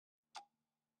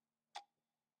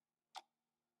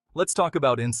Let's talk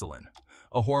about insulin,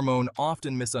 a hormone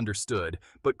often misunderstood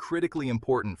but critically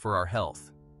important for our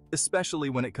health, especially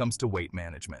when it comes to weight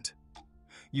management.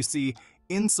 You see,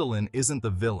 insulin isn't the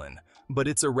villain, but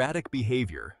its erratic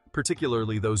behavior,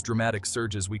 particularly those dramatic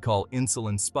surges we call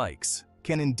insulin spikes,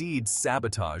 can indeed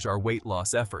sabotage our weight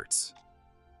loss efforts.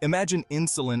 Imagine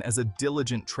insulin as a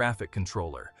diligent traffic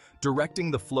controller,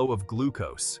 directing the flow of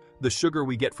glucose, the sugar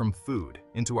we get from food,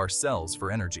 into our cells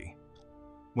for energy.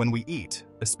 When we eat,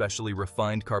 especially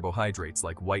refined carbohydrates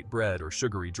like white bread or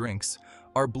sugary drinks,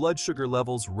 our blood sugar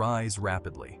levels rise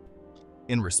rapidly.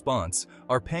 In response,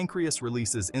 our pancreas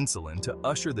releases insulin to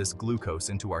usher this glucose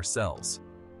into our cells.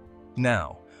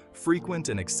 Now, frequent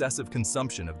and excessive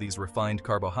consumption of these refined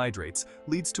carbohydrates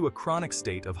leads to a chronic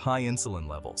state of high insulin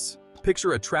levels.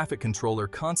 Picture a traffic controller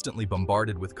constantly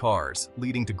bombarded with cars,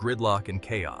 leading to gridlock and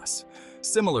chaos.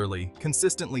 Similarly,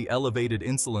 consistently elevated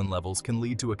insulin levels can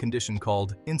lead to a condition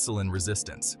called insulin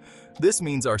resistance. This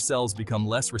means our cells become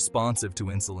less responsive to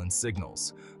insulin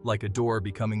signals, like a door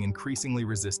becoming increasingly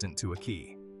resistant to a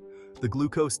key. The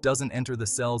glucose doesn't enter the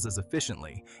cells as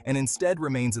efficiently and instead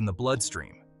remains in the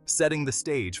bloodstream, setting the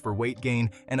stage for weight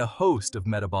gain and a host of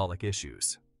metabolic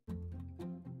issues.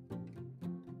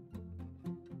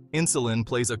 Insulin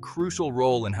plays a crucial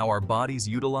role in how our bodies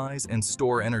utilize and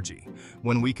store energy.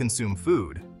 When we consume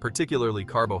food, particularly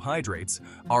carbohydrates,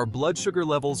 our blood sugar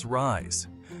levels rise.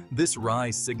 This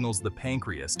rise signals the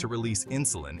pancreas to release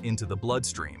insulin into the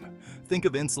bloodstream. Think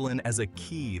of insulin as a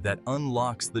key that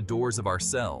unlocks the doors of our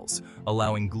cells,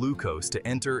 allowing glucose to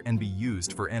enter and be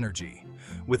used for energy.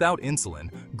 Without insulin,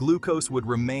 glucose would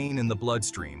remain in the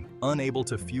bloodstream, unable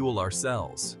to fuel our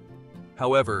cells.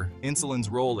 However, insulin's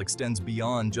role extends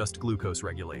beyond just glucose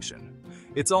regulation.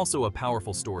 It's also a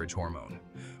powerful storage hormone.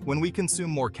 When we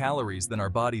consume more calories than our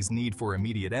bodies need for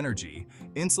immediate energy,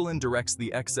 insulin directs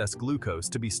the excess glucose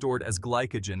to be stored as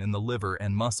glycogen in the liver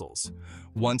and muscles.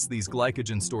 Once these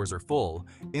glycogen stores are full,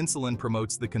 insulin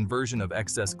promotes the conversion of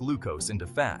excess glucose into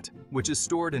fat, which is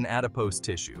stored in adipose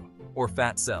tissue, or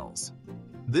fat cells.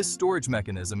 This storage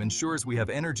mechanism ensures we have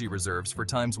energy reserves for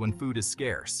times when food is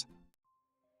scarce.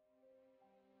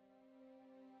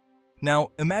 Now,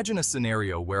 imagine a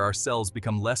scenario where our cells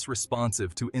become less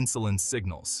responsive to insulin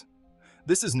signals.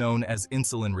 This is known as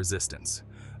insulin resistance,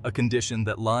 a condition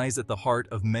that lies at the heart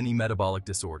of many metabolic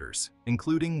disorders,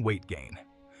 including weight gain.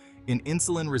 In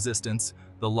insulin resistance,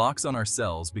 the locks on our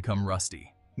cells become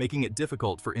rusty, making it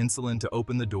difficult for insulin to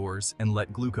open the doors and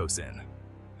let glucose in.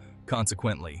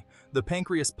 Consequently, the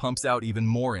pancreas pumps out even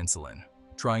more insulin,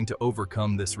 trying to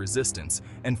overcome this resistance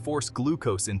and force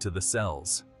glucose into the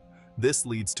cells. This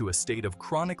leads to a state of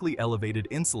chronically elevated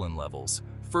insulin levels,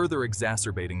 further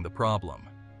exacerbating the problem.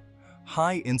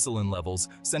 High insulin levels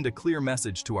send a clear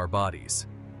message to our bodies: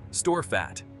 store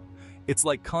fat. It's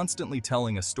like constantly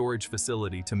telling a storage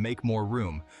facility to make more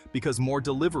room because more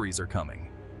deliveries are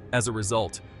coming. As a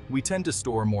result, we tend to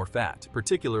store more fat,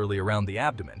 particularly around the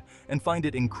abdomen, and find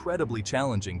it incredibly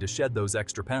challenging to shed those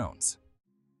extra pounds.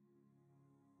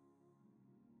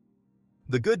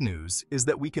 The good news is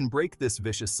that we can break this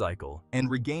vicious cycle and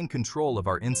regain control of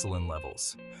our insulin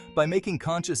levels. By making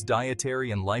conscious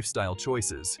dietary and lifestyle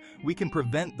choices, we can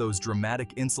prevent those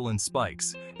dramatic insulin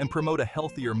spikes and promote a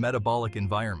healthier metabolic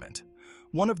environment.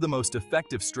 One of the most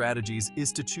effective strategies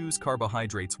is to choose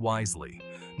carbohydrates wisely.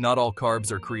 Not all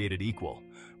carbs are created equal.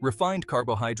 Refined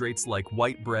carbohydrates like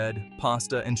white bread,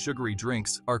 pasta, and sugary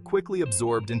drinks are quickly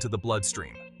absorbed into the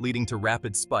bloodstream, leading to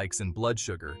rapid spikes in blood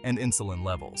sugar and insulin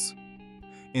levels.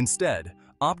 Instead,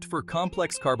 opt for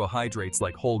complex carbohydrates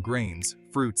like whole grains,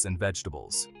 fruits, and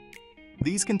vegetables.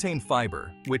 These contain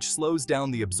fiber, which slows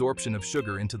down the absorption of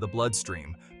sugar into the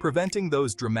bloodstream, preventing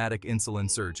those dramatic insulin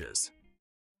surges.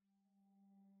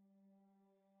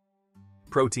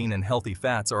 Protein and healthy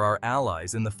fats are our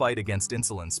allies in the fight against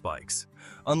insulin spikes.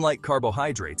 Unlike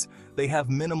carbohydrates, they have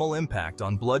minimal impact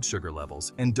on blood sugar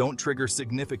levels and don't trigger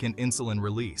significant insulin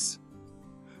release.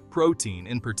 Protein,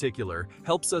 in particular,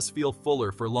 helps us feel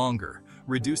fuller for longer,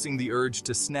 reducing the urge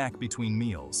to snack between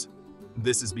meals.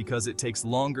 This is because it takes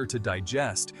longer to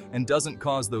digest and doesn't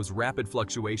cause those rapid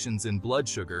fluctuations in blood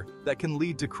sugar that can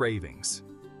lead to cravings.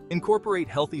 Incorporate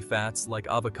healthy fats like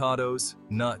avocados,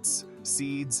 nuts,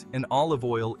 seeds, and olive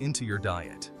oil into your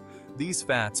diet. These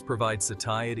fats provide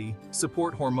satiety,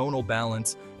 support hormonal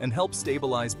balance, and help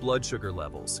stabilize blood sugar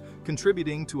levels,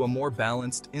 contributing to a more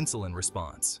balanced insulin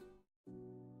response.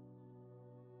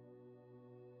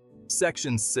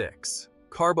 Section 6.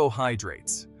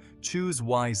 Carbohydrates. Choose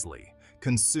wisely.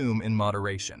 Consume in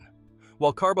moderation.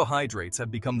 While carbohydrates have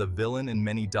become the villain in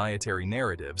many dietary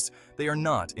narratives, they are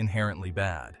not inherently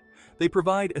bad. They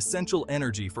provide essential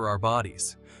energy for our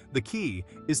bodies. The key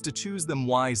is to choose them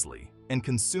wisely and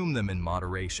consume them in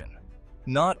moderation.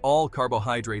 Not all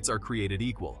carbohydrates are created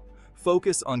equal.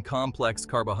 Focus on complex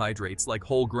carbohydrates like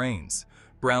whole grains,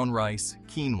 brown rice,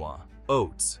 quinoa,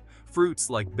 oats,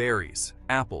 fruits like berries,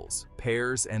 apples,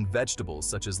 pears, and vegetables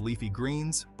such as leafy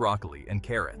greens, broccoli, and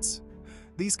carrots.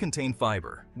 These contain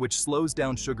fiber, which slows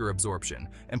down sugar absorption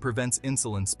and prevents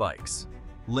insulin spikes.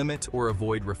 Limit or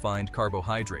avoid refined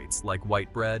carbohydrates like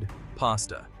white bread,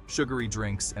 pasta, sugary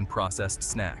drinks, and processed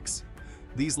snacks.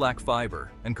 These lack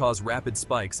fiber and cause rapid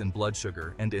spikes in blood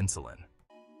sugar and insulin.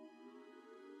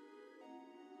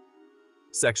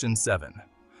 Section 7.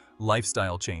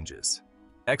 Lifestyle changes.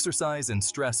 Exercise and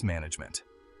stress management.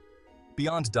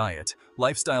 Beyond diet,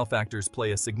 lifestyle factors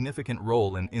play a significant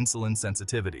role in insulin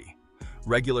sensitivity.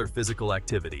 Regular physical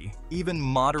activity, even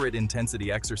moderate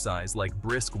intensity exercise like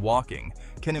brisk walking,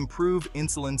 can improve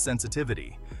insulin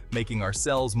sensitivity, making our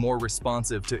cells more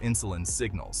responsive to insulin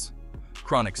signals.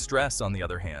 Chronic stress, on the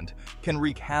other hand, can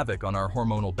wreak havoc on our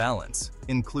hormonal balance,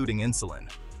 including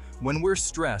insulin. When we're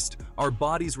stressed, our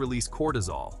bodies release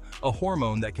cortisol, a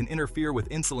hormone that can interfere with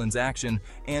insulin's action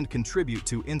and contribute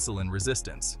to insulin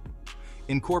resistance.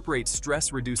 Incorporate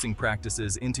stress-reducing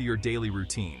practices into your daily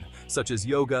routine, such as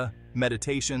yoga,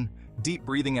 meditation, deep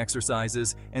breathing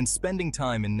exercises, and spending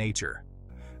time in nature.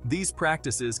 These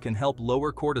practices can help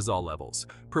lower cortisol levels,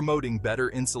 promoting better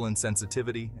insulin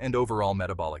sensitivity and overall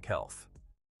metabolic health.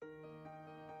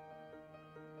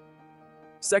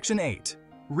 Section 8.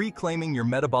 Reclaiming your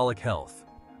metabolic health.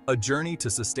 A journey to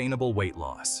sustainable weight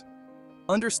loss.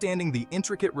 Understanding the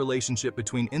intricate relationship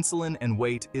between insulin and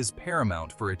weight is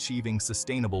paramount for achieving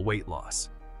sustainable weight loss.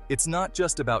 It's not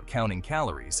just about counting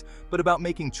calories, but about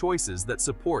making choices that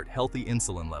support healthy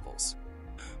insulin levels.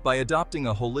 By adopting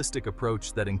a holistic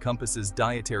approach that encompasses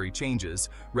dietary changes,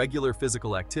 regular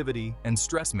physical activity, and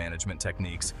stress management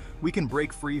techniques, we can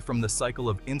break free from the cycle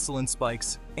of insulin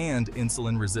spikes and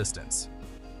insulin resistance.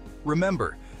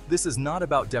 Remember, this is not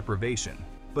about deprivation,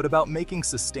 but about making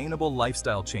sustainable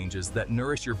lifestyle changes that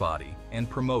nourish your body and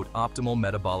promote optimal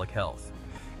metabolic health.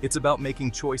 It's about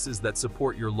making choices that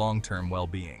support your long-term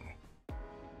well-being.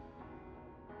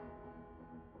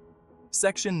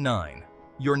 Section 9.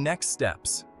 Your next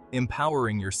steps.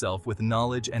 Empowering yourself with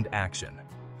knowledge and action.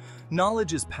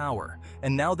 Knowledge is power,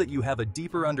 and now that you have a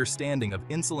deeper understanding of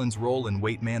insulin's role in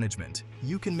weight management,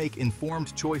 you can make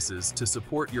informed choices to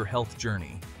support your health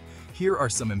journey. Here are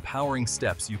some empowering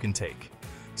steps you can take.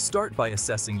 Start by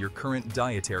assessing your current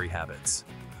dietary habits.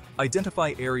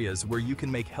 Identify areas where you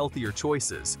can make healthier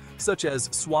choices, such as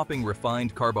swapping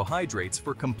refined carbohydrates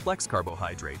for complex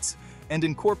carbohydrates and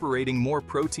incorporating more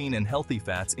protein and healthy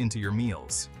fats into your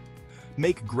meals.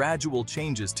 Make gradual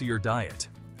changes to your diet.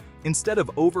 Instead of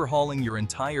overhauling your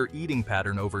entire eating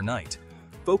pattern overnight,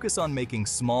 focus on making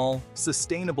small,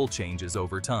 sustainable changes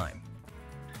over time.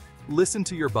 Listen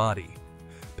to your body.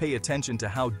 Pay attention to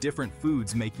how different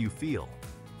foods make you feel.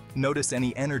 Notice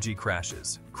any energy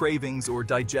crashes, cravings, or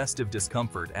digestive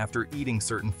discomfort after eating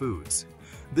certain foods.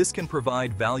 This can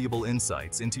provide valuable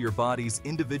insights into your body's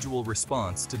individual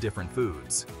response to different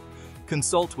foods.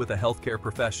 Consult with a healthcare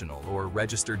professional or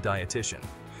registered dietitian.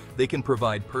 They can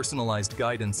provide personalized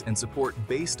guidance and support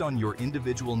based on your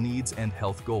individual needs and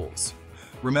health goals.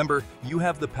 Remember, you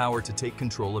have the power to take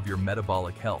control of your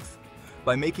metabolic health.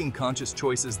 By making conscious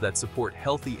choices that support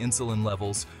healthy insulin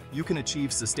levels, you can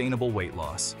achieve sustainable weight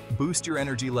loss, boost your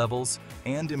energy levels,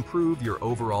 and improve your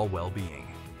overall well-being.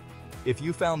 If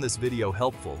you found this video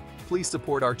helpful, please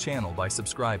support our channel by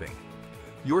subscribing.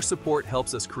 Your support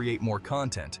helps us create more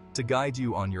content to guide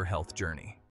you on your health journey.